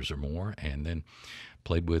 years or more, and then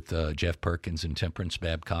played with Jeff Perkins and Temperance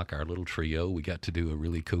Babcock, our little trio. We got to do a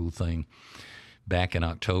really cool thing back in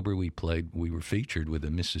October. We were featured with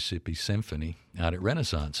the Mississippi Symphony out at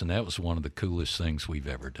Renaissance, and that was one of the coolest things we've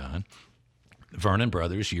ever done. Vernon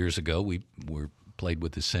Brothers, years ago, we played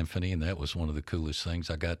with the symphony, and that was one of the coolest things.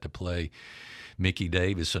 I got to play Mickey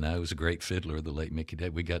Davis, and I was a great fiddler, the late Mickey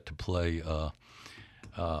Davis. We got to play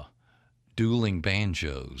dueling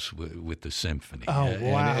banjos with the symphony. Oh,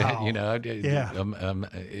 wow.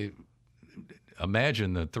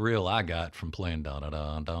 Imagine the thrill I got from playing don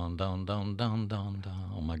don don don don don don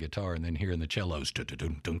on my guitar, and then hearing the cellos.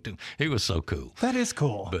 It was so cool. That is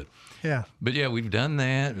cool. But yeah, we've done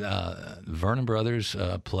that. Vernon Brothers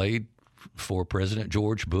played for President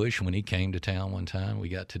George Bush when he came to town one time. We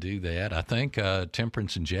got to do that. I think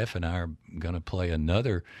Temperance and Jeff and I are going to play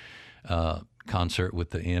another concert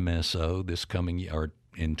with the MSO this coming year, or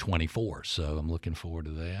in 24. So I'm looking forward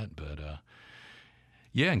to that. But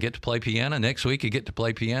and get to play piano next week. You get to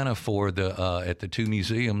play piano for at the two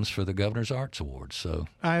museums for the Governor's Arts Awards. So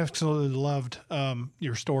I absolutely loved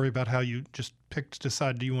your story about how you just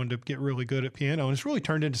decided you wanted to get really good at piano, and it's really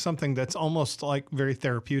turned into something that's almost like very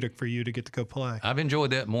therapeutic for you to get to go play. I've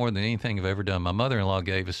enjoyed that more than anything I've ever done. My mother-in-law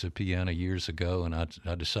gave us a piano years ago, and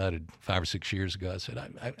I decided 5 or 6 years ago, I said,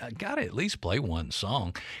 I got to at least play one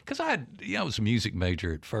song, because I was a music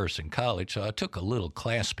major at first in college, so I took a little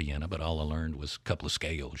class piano, but all I learned was a couple of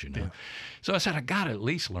scales, Yeah. So I said, I got to at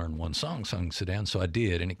least learn one song so I can sit down. So I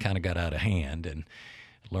did, and it kind of got out of hand, and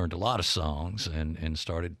learned a lot of songs and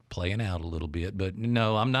started playing out a little bit. But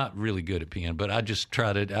no, I'm not really good at piano, but I just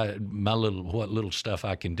try to, what little stuff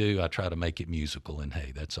I can do, I try to make it musical, and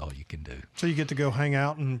hey, that's all you can do. So you get to go hang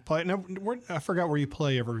out and play. Now, I forgot where you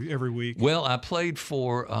play every week. Well, I played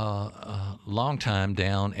for a long time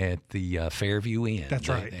down at the Fairview Inn. That's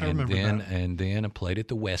right. I remember that. And then I played at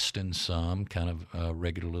the Westin some, kind of a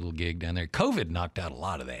regular little gig down there. COVID knocked out a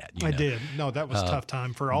lot of that. I did. No, that was a tough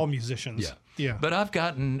time for all musicians. Yeah. But I've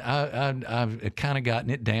kind of gotten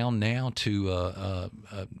it down now to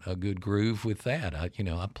a good groove with that. I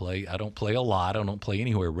don't play a lot. I don't play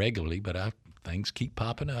anywhere regularly, but things keep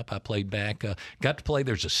popping up. I played back, got to play,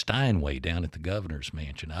 there's a Steinway down at the Governor's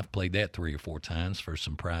Mansion. I've played that 3 or 4 times for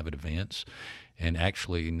some private events. And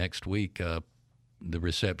actually next week, the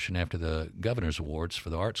reception after the Governor's Awards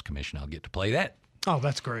for the Arts Commission, I'll get to play that. Oh,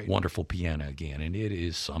 that's great. Wonderful piano again, and it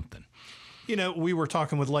is something. We were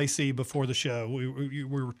talking with Lacey before the show. We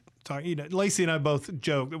were talking. Lacey and I both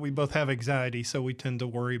joke that we both have anxiety, so we tend to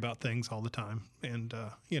worry about things all the time. And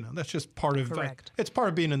that's just part of. Correct. It's part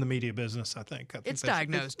of being in the media business. I think it's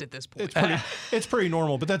diagnosed at this point. It's pretty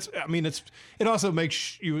normal, but it also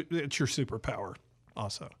makes you. It's your superpower.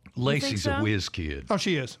 Also, Lacey's a whiz kid. Oh,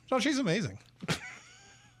 she is. Oh, she's amazing.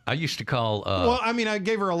 I used to call. I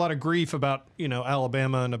gave her a lot of grief about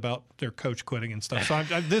Alabama and about their coach quitting and stuff. So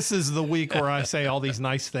this is the week where I say all these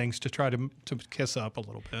nice things to try to kiss up a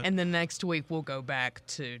little bit. And then next week we'll go back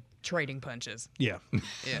to trading punches. Yeah.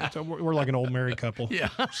 Yeah. So we're like an old married couple. Yeah.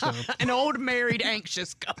 So. An old married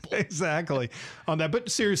anxious couple. Exactly on that. But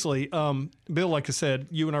seriously, Bill, like I said,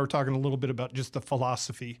 you and I were talking a little bit about just the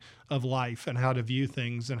philosophy of life and how to view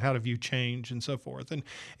things and how to view change and so forth. And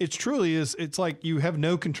it truly is, it's like you have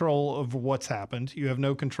no control of what's happened. You have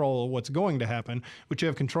no control of what's going to happen. What you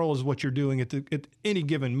have control is what you're doing at any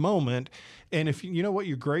given moment. And if you know what,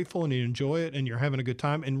 you're grateful and you enjoy it and you're having a good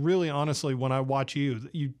time. And really, honestly, when I watch you,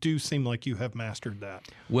 you do seem like you have mastered that.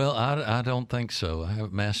 Well, I don't think so. I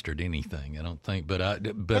haven't mastered anything. I don't think. But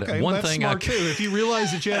okay, one that's thing smart too. If you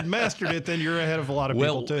realize that you had mastered it, then you're ahead of a lot of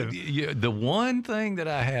people too. The one thing that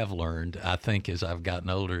I have learned, I think, as I've gotten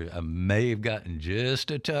older, I may have gotten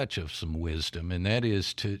just a touch of some wisdom, and that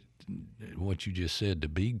is to what you just said, to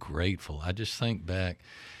be grateful. I just think back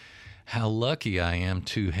how lucky I am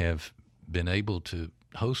to have been able to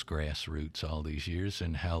host Grassroots all these years,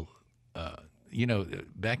 and how,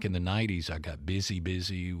 back in the 90s, I got busy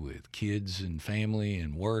with kids and family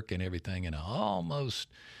and work and everything, and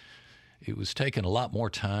it was taking a lot more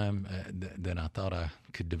time than I thought I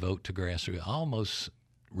could devote to Grassroots. I almost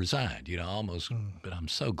resigned, but I'm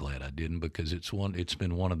so glad I didn't, because it's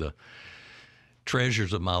been one of the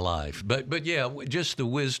treasures of my life. But yeah, just the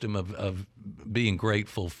wisdom of being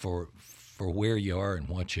grateful for where you are and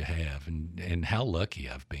what you have, and how lucky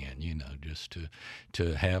I've been, just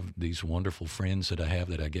to have these wonderful friends that I have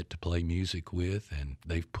that I get to play music with, and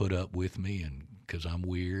they've put up with me, and because I'm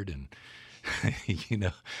weird, and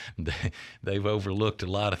they've overlooked a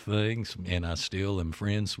lot of things, and I still am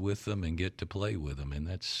friends with them and get to play with them, and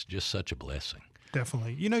that's just such a blessing.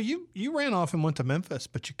 Definitely. You ran off and went to Memphis,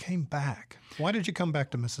 but you came back. Why did you come back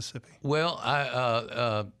to Mississippi? Well,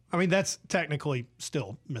 I mean, that's technically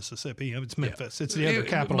still Mississippi. It's Memphis. It's the other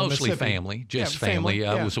capital of mostly Mississippi. family, just family. family.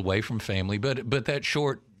 Yeah. I was away from family, but that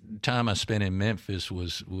short time I spent in Memphis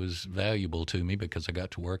was valuable to me, because I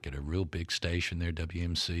got to work at a real big station there,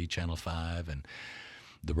 WMC, Channel 5, and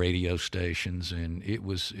the radio stations, and it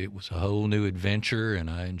was a whole new adventure, and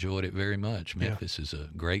I enjoyed it very much. Memphis is a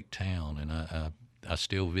great town, and I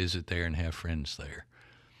still visit there and have friends there.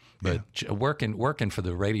 But working for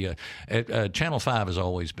the radio, Channel 5 has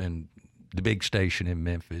always been the big station in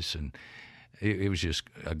Memphis, and it was just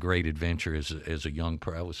a great adventure as a young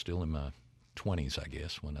person. I was still in my 20s, I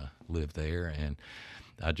guess, when I lived there, and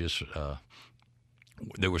I just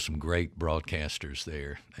there were some great broadcasters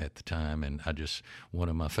there at the time, and one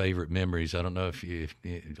of my favorite memories, I don't know if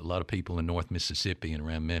a lot of people in North Mississippi and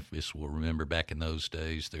around Memphis will remember back in those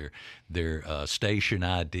days, their station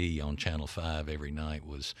ID on Channel 5 every night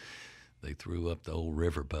was, they threw up the old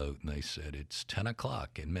riverboat and they said, it's 10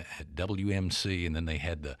 o'clock at WMC, and then they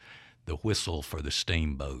had the whistle for the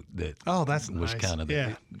steamboat that that's was nice. kind of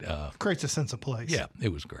the creates a sense of place. Yeah,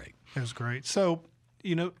 it was great. It was great. So,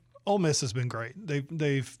 Ole Miss has been great.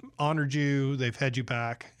 They've honored you. They've had you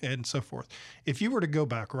back and so forth. If you were to go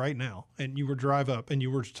back right now and you were to drive up and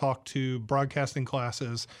you were to talk to broadcasting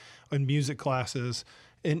classes and music classes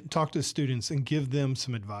and talk to the students and give them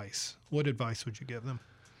some advice, what advice would you give them?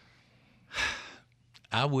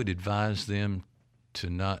 I would advise them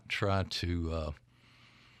to not try to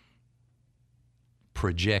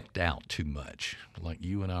project out too much, like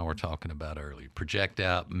you and I were talking about earlier. Project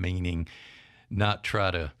out meaning not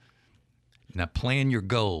try to. Now, plan your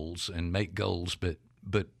goals and make goals, but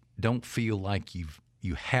don't feel like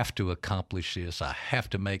you have to accomplish this. I have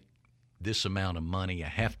to make this amount of money. I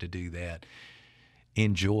have to do that.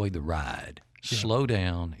 Enjoy the ride. Yeah. Slow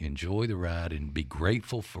down, enjoy the ride, and be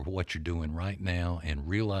grateful for what you're doing right now, and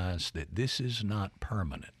realize that this is not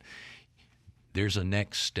permanent. There's a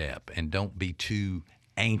next step, and don't be too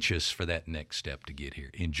anxious for that next step to get here.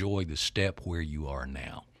 Enjoy the step where you are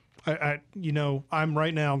now. I'm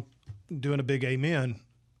right now doing a big amen.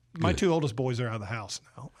 My two oldest boys are out of the house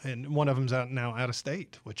now, and one of them's out of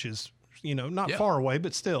state, which is, not far away,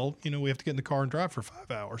 but still, we have to get in the car and drive for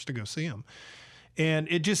 5 hours to go see them. And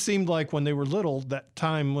it just seemed like when they were little, that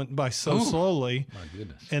time went by so slowly. My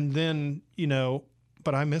goodness. And then,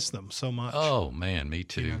 but I miss them so much. Oh, man, me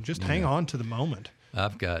too. Just hang on to the moment.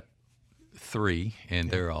 I've got 3, and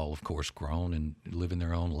they're all, of course, grown and living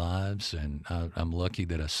their own lives, and I'm lucky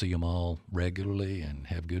that I see them all regularly and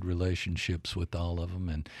have good relationships with all of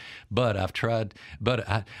them. But I've tried, but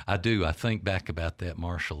I think back about that,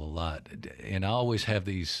 Marshall, a lot, and I always have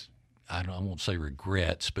these, I won't say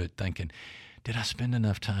regrets, but thinking, did I spend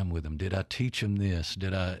enough time with them? Did I teach them this?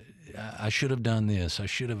 I should have done this. I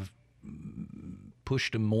should have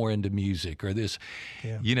pushed them more into music or this.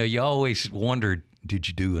 Yeah. You always wondered, did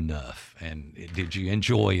you do enough? And did you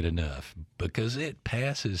enjoy it enough? Because it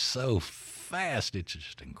passes so fast. It's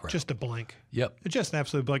just incredible. Just a blink. Yep. It's just an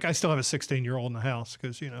absolute blink. I still have a 16-year-old in the house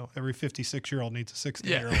because, every 56-year-old needs a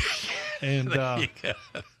 16-year-old. And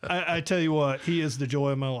I tell you what, he is the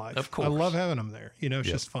joy of my life. Of course. I love having him there. It's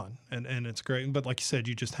just fun. And it's great. But like you said,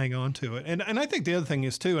 you just hang on to it. And I think the other thing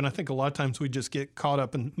is, too, and I think a lot of times we just get caught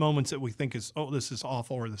up in moments that we think is, this is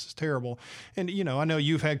awful or this is terrible. And, I know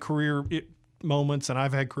you've had career moments and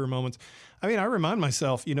I've had career moments. I mean, I remind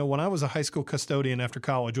myself, when I was a high school custodian after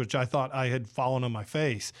college, which I thought I had fallen on my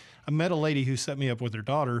face, I met a lady who set me up with her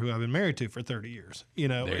daughter who I've been married to for 30 years.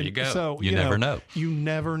 There you go. So, you never know. You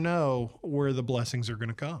never know where the blessings are going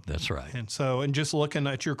to come. That's right. And just looking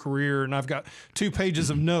at your career, and I've got 2 pages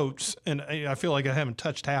of notes, and I feel like I haven't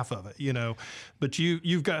touched half of it, But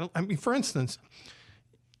you've got, for instance,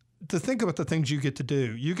 to think about the things you get to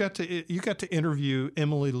do, you got to interview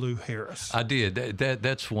Emily Lou Harris. I did.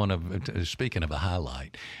 That's one of, speaking of a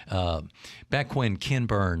highlight, back when Ken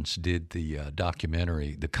Burns did the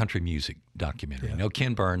documentary, the country music documentary. Yeah.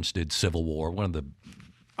 Ken Burns did Civil War, one of the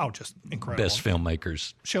just incredible best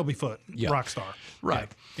filmmakers. Shelby Foote, rock star.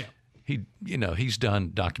 Right. Yeah. He's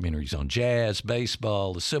done documentaries on jazz,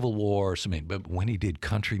 baseball, the Civil War. But when he did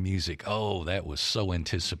country music, that was so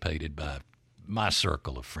anticipated by my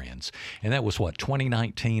circle of friends. And that was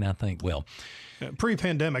 2019, I think. Well,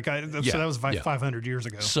 pre-pandemic. So that was 500 years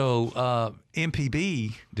ago. So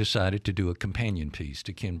MPB decided to do a companion piece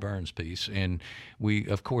to Ken Burns' piece. And we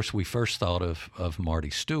first thought of Marty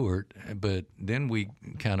Stewart, but then we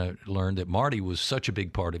kind of learned that Marty was such a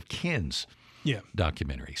big part of Ken's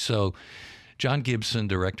documentary. So John Gibson,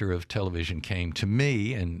 director of television, came to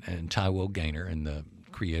me and Tywell Gaynor and the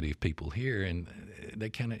creative people here, and they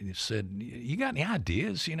kind of said, you got any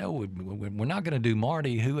ideas? We're not going to do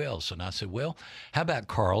Marty. Who else? And I said, well, how about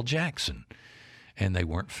Carl Jackson? And they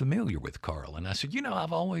weren't familiar with Carl. And I said,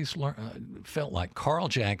 I've always felt like Carl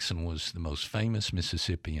Jackson was the most famous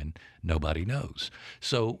Mississippian nobody knows.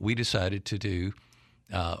 So we decided to do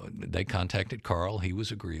they contacted Carl. He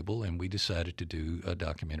was agreeable, and we decided to do a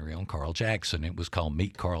documentary on Carl Jackson. It was called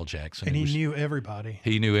Meet Carl Jackson. And he knew everybody.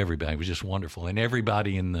 He knew everybody. It was just wonderful. And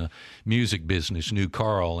everybody in the music business knew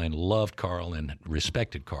Carl and loved Carl and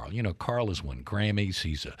respected Carl. Carl has won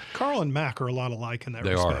Grammys. Carl and Mac are a lot alike in that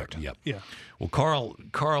respect. They are, yep. Yeah. Well,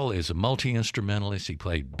 Carl is a multi-instrumentalist. He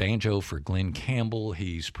played banjo for Glenn Campbell.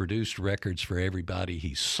 He's produced records for everybody.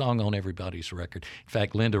 He's sung on everybody's record. In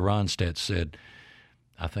fact, Linda Ronstadt said,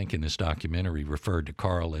 I think in this documentary, referred to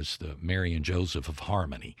Carl as the Mary and Joseph of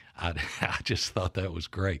harmony. I just thought that was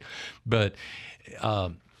great. But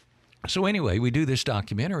so anyway, we do this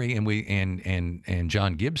documentary, and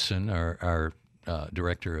John Gibson, our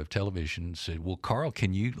director of television, said, well, Carl,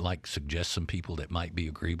 can you suggest some people that might be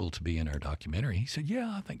agreeable to be in our documentary? He said,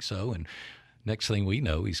 yeah, I think so. And next thing we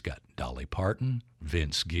know, he's got Dolly Parton,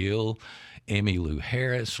 Vince Gill, Emmylou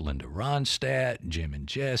Harris, Linda Ronstadt, Jim and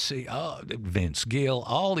Jesse, Vince Gill,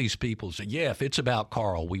 all these people said, yeah, if it's about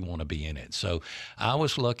Carl, we want to be in it. So I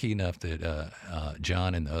was lucky enough that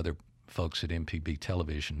John and the other folks at MPB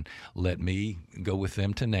Television let me go with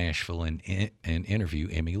them to Nashville and interview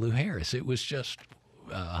Emmylou Harris. It was just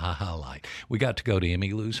a highlight. We got to go to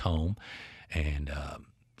Emmylou's home, and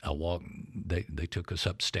they took us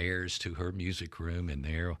upstairs to her music room, and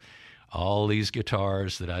there all these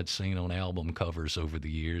guitars that I'd seen on album covers over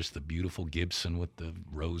the years, the beautiful Gibson with the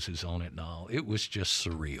roses on it and all. It was just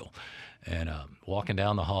surreal. And walking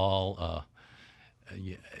down the hall,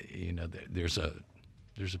 there's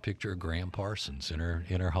a picture of Graham Parsons in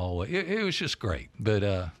her hallway. It was just great.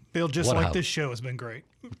 But Bill, just like this show has been great.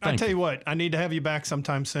 I tell you what, I need to have you back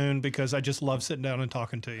sometime soon because I just love sitting down and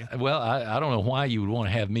talking to you. Well, I don't know why you would want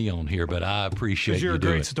to have me on here, but I appreciate you doing it. Because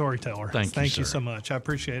you're a great storyteller. Thank you so much. I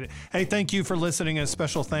appreciate it. Hey, thank you for listening. A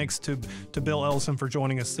special thanks to Bill Ellison for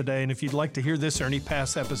joining us today. And if you'd like to hear this or any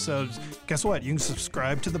past episodes, guess what? You can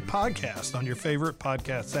subscribe to the podcast on your favorite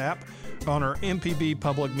podcast app, on our MPB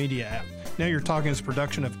Public Media app. Now You're Talking is a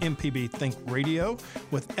production of MPB Think Radio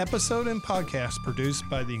with episode and podcast produced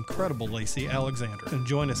by the incredible Lacey Alexander. And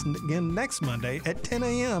join us again next Monday at 10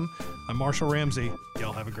 a.m. I'm Marshall Ramsey.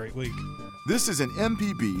 Y'all have a great week. This is an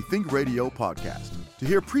MPB Think Radio podcast. To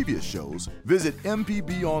hear previous shows, visit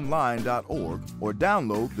mpbonline.org or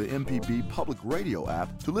download the MPB Public Radio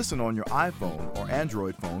app to listen on your iPhone or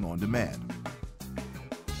Android phone on demand.